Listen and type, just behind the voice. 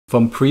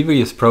From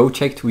previous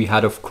projects, we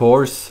had of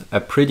course a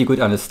pretty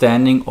good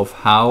understanding of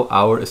how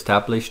our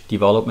established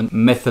development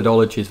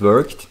methodologies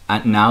worked,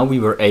 and now we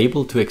were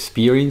able to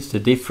experience the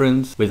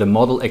difference with a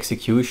model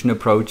execution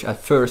approach at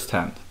first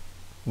hand.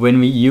 When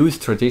we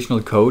used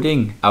traditional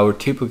coding, our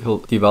typical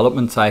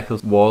development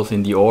cycle was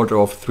in the order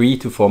of 3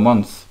 to 4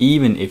 months,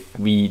 even if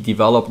we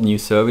developed new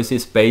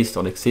services based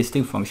on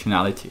existing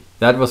functionality.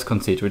 That was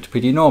considered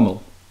pretty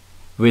normal.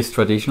 With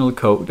traditional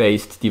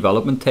code-based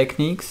development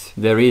techniques,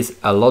 there is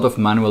a lot of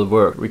manual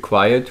work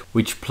required,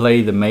 which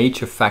play the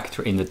major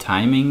factor in the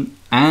timing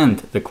and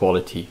the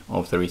quality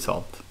of the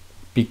result.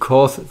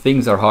 Because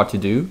things are hard to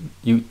do,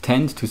 you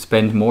tend to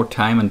spend more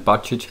time and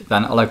budget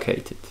than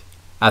allocated.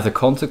 As a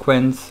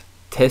consequence,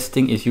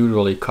 testing is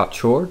usually cut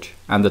short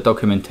and the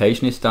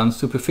documentation is done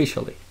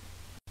superficially.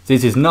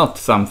 This is not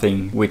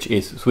something which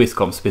is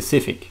Swisscom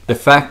specific. The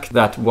fact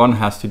that one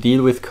has to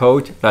deal with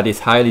code that is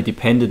highly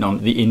dependent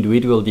on the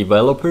individual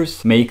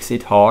developers makes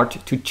it hard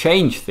to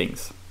change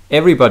things.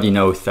 Everybody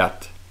knows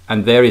that,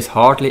 and there is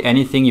hardly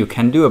anything you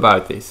can do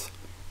about this.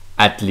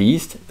 At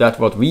least that's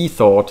what we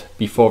thought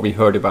before we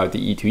heard about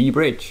the E2E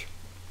Bridge.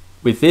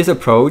 With this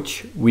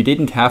approach, we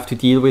didn't have to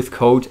deal with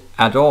code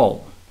at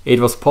all. It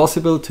was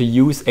possible to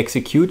use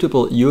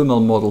executable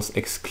UML models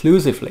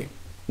exclusively.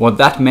 What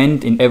that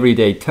meant in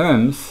everyday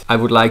terms, I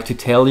would like to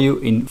tell you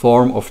in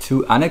form of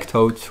 2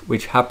 anecdotes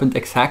which happened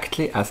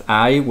exactly as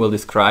I will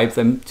describe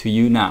them to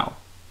you now.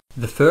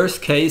 The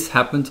first case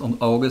happened on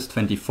August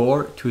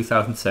 24,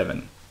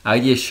 2007.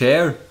 IDS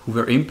Scheer, who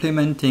were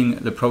implementing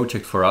the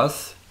project for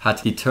us,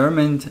 had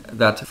determined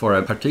that for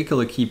a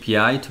particular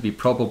KPI to be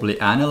properly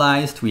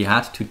analyzed, we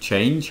had to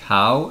change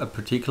how a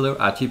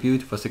particular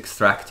attribute was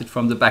extracted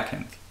from the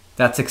backend.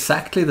 That's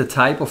exactly the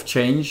type of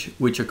change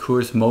which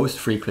occurs most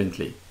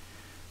frequently.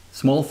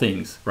 Small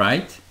things,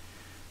 right?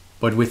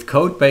 But with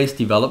code-based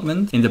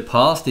development, in the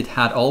past it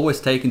had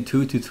always taken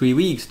 2 to 3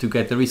 weeks to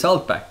get the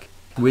result back.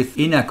 With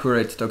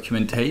inaccurate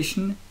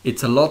documentation,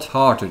 it's a lot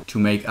harder to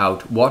make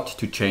out what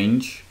to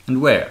change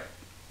and where.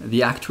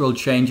 The actual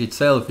change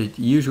itself is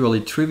usually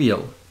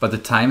trivial, but the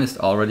time is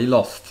already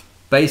lost.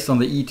 Based on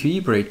the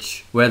E2E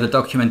Bridge, where the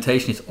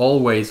documentation is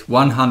always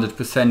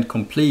 100%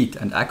 complete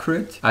and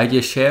accurate,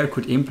 IDS Scheer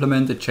could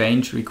implement a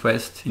change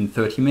request in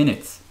 30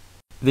 minutes.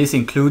 This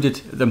included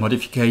the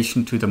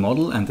modification to the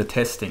model and the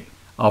testing.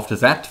 After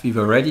that, we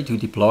were ready to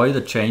deploy the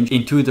change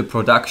into the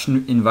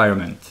production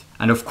environment.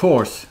 And of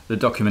course, the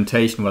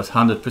documentation was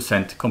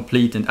 100%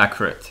 complete and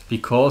accurate,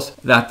 because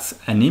that's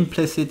an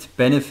implicit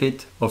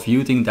benefit of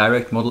using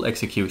direct model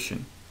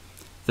execution.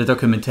 The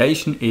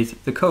documentation is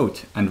the code,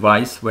 and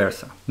vice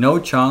versa. No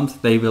chance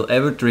they will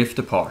ever drift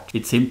apart.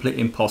 It's simply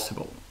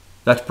impossible.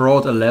 That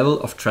brought a level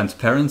of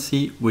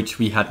transparency which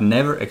we had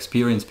never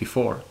experienced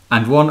before.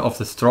 And one of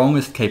the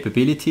strongest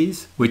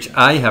capabilities, which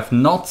I have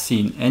not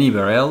seen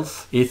anywhere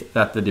else, is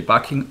that the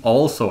debugging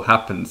also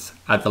happens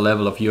at the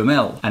level of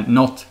UML and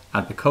not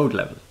at the code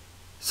level.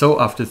 So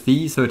after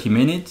these 30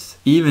 minutes,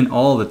 even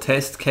all the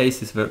test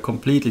cases were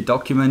completely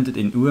documented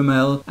in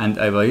UML and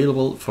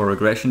available for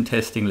regression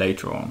testing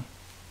later on.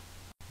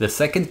 The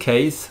second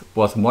case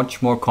was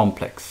much more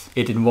complex.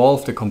 It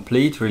involved a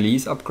complete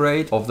release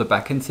upgrade of the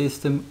backend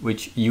system,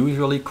 which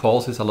usually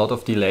causes a lot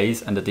of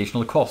delays and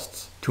additional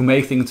costs. To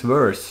make things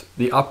worse,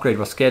 the upgrade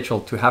was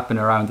scheduled to happen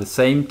around the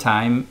same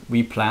time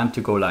we planned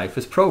to go live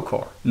with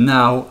ProCore.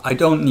 Now, I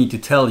don't need to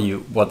tell you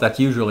what that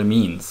usually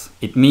means.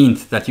 It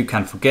means that you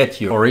can forget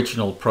your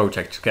original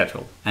project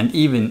schedule. And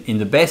even in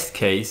the best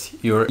case,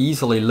 you're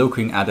easily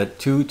looking at a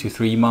 2 to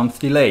 3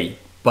 month delay.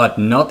 But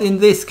not in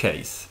this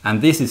case, and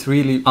this is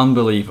really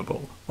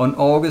unbelievable. On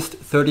August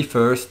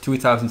 31st,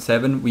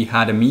 2007, we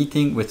had a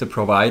meeting with the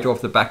provider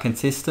of the backend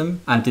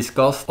system and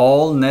discussed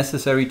all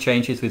necessary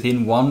changes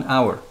within 1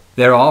 hour.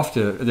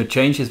 Thereafter, the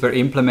changes were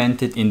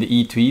implemented in the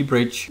E2E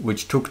Bridge,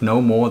 which took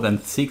no more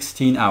than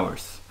 16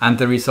 hours. And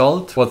the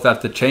result was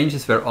that the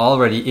changes were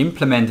already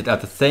implemented at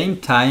the same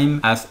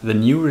time as the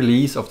new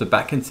release of the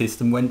backend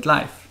system went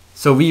live.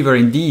 So we were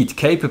indeed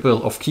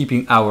capable of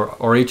keeping our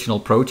original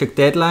project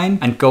deadline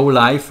and go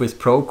live with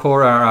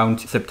ProCore around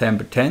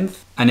September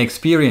 10th, an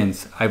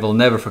experience I will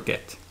never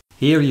forget.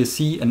 Here you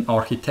see an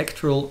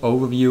architectural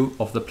overview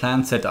of the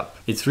planned setup.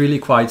 It's really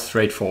quite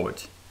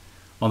straightforward.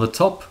 On the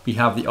top we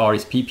have the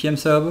ARIS PPM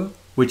server,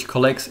 which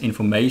collects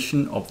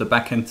information of the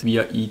backend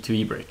via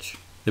E2E Bridge.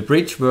 The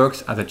bridge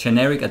works as a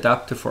generic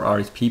adapter for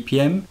ARIS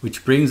PPM,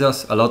 which brings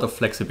us a lot of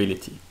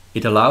flexibility.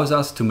 It allows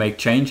us to make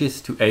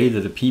changes to either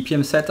the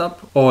PPM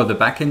setup or the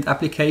backend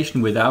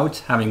application without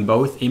having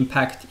both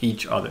impact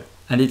each other.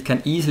 And it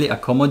can easily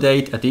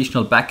accommodate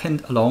additional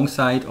backend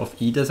alongside of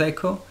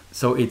eDASECO,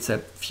 so it's a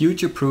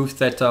future-proof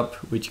setup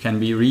which can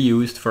be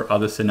reused for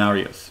other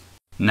scenarios.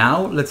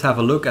 Now let's have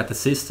a look at the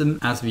system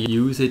as we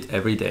use it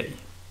every day.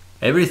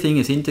 Everything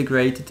is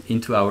integrated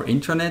into our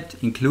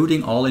intranet,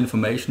 including all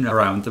information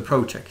around the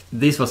project.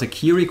 This was a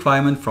key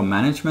requirement from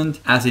management,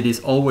 as it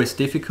is always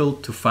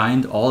difficult to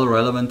find all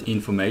relevant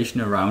information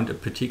around a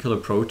particular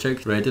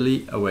project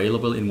readily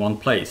available in one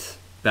place.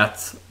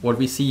 That's what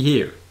we see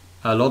here.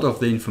 A lot of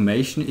the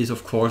information is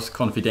of course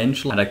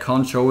confidential and I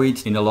can't show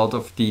it in a lot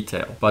of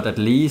detail, but at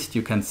least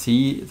you can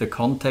see the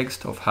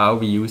context of how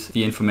we use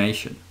the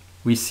information.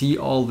 We see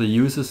all the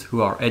users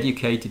who are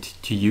educated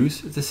to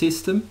use the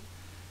system.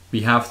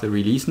 We have the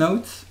release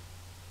notes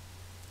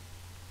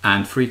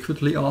and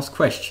frequently asked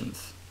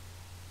questions.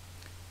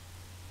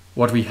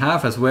 What we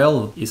have as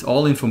well is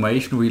all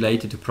information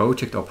related to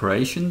project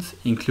operations,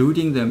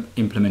 including the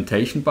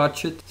implementation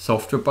budget,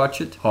 software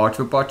budget,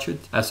 hardware budget,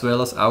 as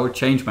well as our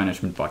change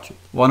management budget.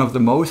 One of the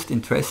most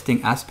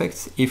interesting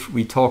aspects if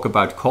we talk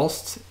about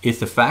costs is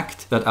the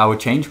fact that our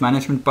change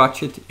management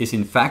budget is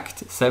in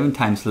fact 7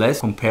 times less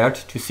compared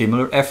to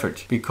similar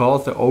effort,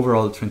 because the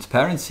overall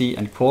transparency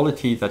and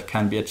quality that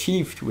can be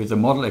achieved with the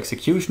model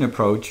execution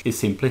approach is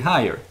simply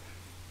higher.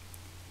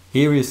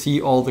 Here you see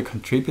all the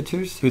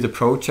contributors to the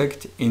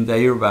project in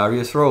their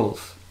various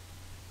roles.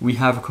 We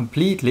have a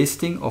complete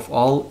listing of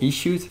all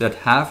issues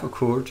that have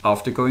occurred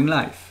after going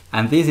live.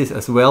 And this is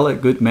as well a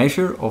good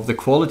measure of the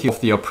quality of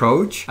the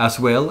approach, as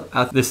well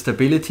as the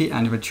stability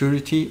and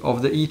maturity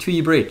of the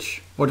E2E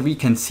Bridge. What we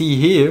can see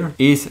here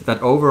is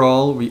that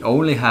overall we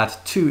only had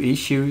 2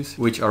 issues,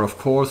 which are of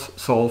course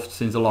solved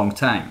since a long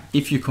time.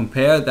 If you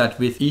compare that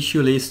with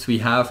issue lists we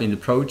have in the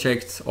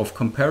projects of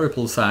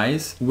comparable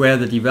size, where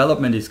the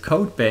development is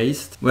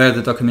code-based, where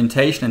the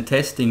documentation and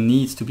testing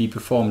needs to be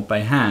performed by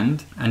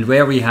hand, and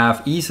where we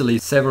have easily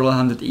several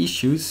hundred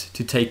issues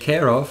to take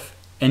care of,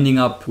 ending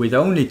up with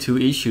only 2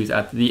 issues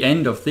at the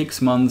end of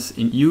 6 months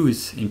in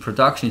use in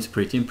production is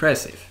pretty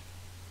impressive.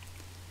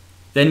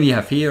 Then we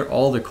have here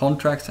all the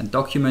contracts and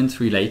documents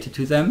related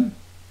to them.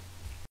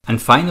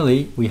 And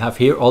finally, we have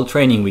here all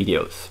training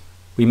videos.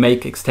 We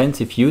make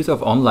extensive use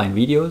of online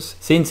videos,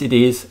 since it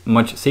is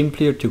much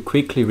simpler to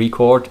quickly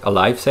record a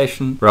live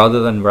session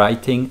rather than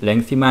writing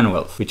lengthy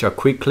manuals, which are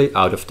quickly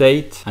out of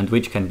date and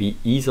which can be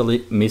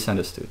easily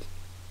misunderstood.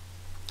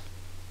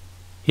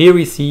 Here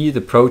we see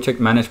the project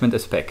management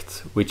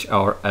aspects, which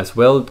are as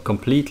well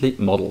completely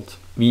modeled.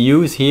 We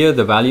use here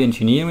the value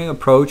engineering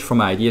approach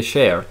from IDS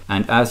Scheer,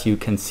 and as you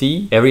can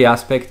see, every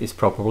aspect is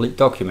properly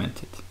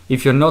documented.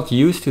 If you're not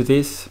used to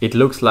this, it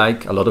looks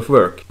like a lot of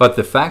work, but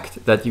the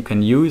fact that you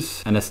can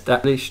use an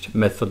established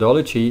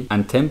methodology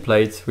and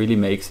templates really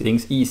makes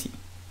things easy.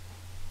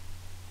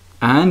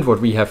 And what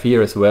we have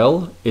here as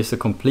well is a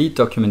complete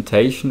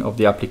documentation of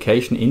the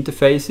application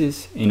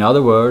interfaces, in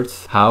other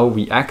words, how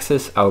we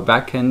access our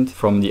backend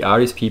from the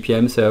ARIS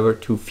PPM server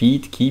to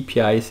feed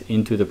KPIs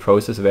into the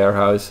process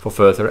warehouse for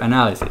further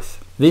analysis.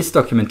 This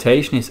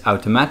documentation is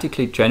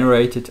automatically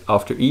generated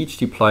after each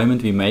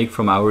deployment we make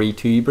from our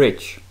E2E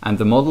Bridge, and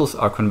the models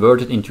are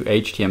converted into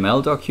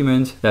HTML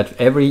documents that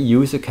every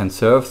user can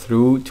surf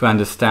through to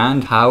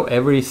understand how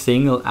every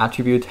single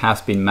attribute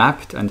has been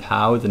mapped and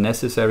how the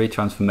necessary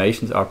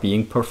transformations are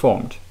being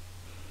performed.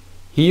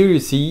 Here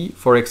you see,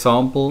 for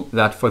example,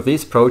 that for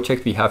this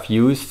project we have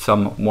used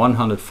some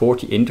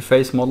 140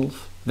 interface models.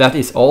 That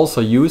is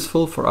also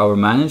useful for our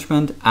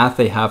management, as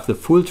they have the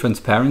full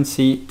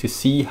transparency to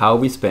see how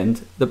we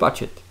spend the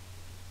budget.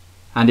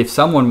 And if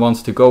someone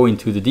wants to go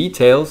into the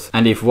details,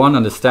 and if one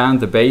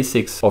understands the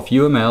basics of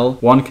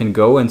UML, one can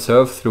go and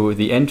surf through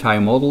the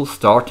entire model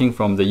starting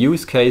from the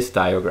use case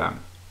diagram.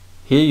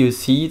 Here you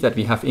see that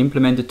we have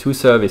implemented 2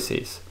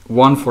 services,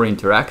 one for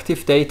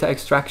interactive data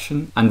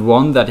extraction and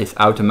one that is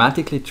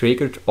automatically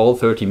triggered all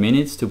 30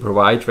 minutes to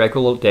provide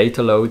regular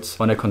data loads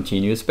on a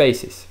continuous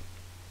basis.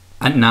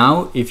 And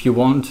now, if you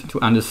want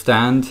to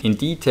understand in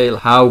detail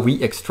how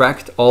we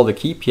extract all the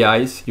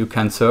KPIs, you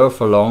can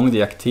surf along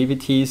the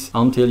activities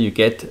until you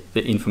get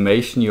the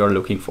information you are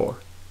looking for.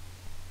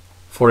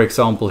 For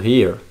example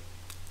here,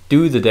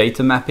 do the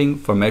data mapping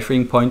for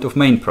measuring point of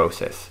main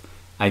process.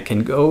 I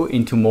can go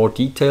into more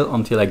detail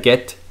until I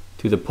get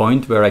to the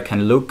point where I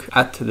can look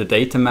at the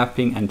data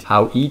mapping and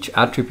how each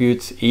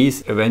attribute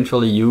is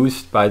eventually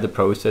used by the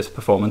Process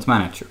Performance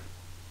Manager.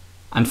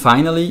 And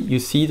finally, you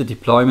see the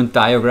deployment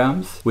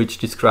diagrams, which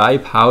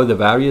describe how the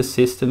various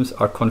systems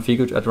are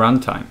configured at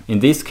runtime. In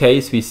this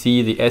case, we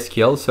see the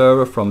SQL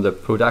server from the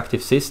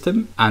productive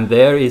system, and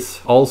there is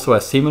also a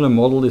similar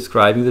model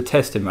describing the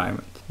test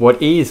environment.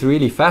 What is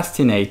really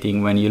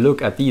fascinating when you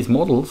look at these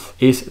models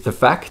is the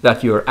fact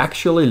that you're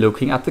actually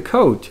looking at the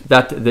code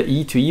that the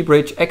E2E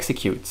Bridge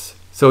executes.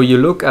 So you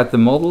look at the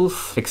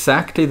models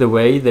exactly the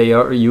way they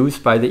are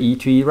used by the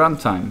E2E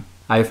runtime.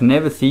 I have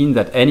never seen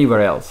that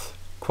anywhere else.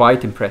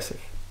 Quite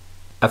impressive.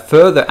 A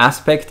further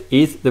aspect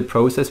is the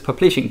process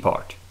publishing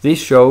part. This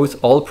shows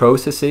all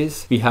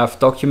processes we have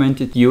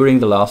documented during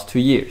the last 2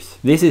 years.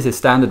 This is a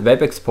standard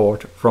web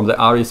export from the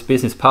ARIS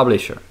Business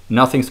Publisher.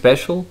 Nothing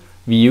special,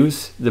 we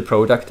use the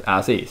product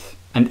as is.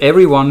 And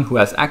everyone who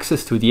has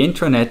access to the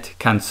intranet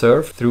can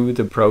surf through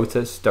the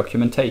process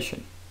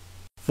documentation.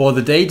 For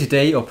the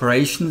day-to-day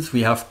operations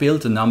we have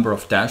built a number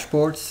of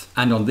dashboards,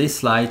 and on this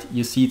slide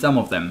you see some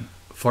of them.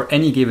 For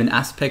any given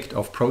aspect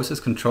of process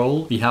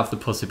control, we have the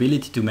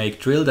possibility to make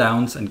drill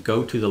downs and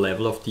go to the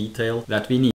level of detail that we need.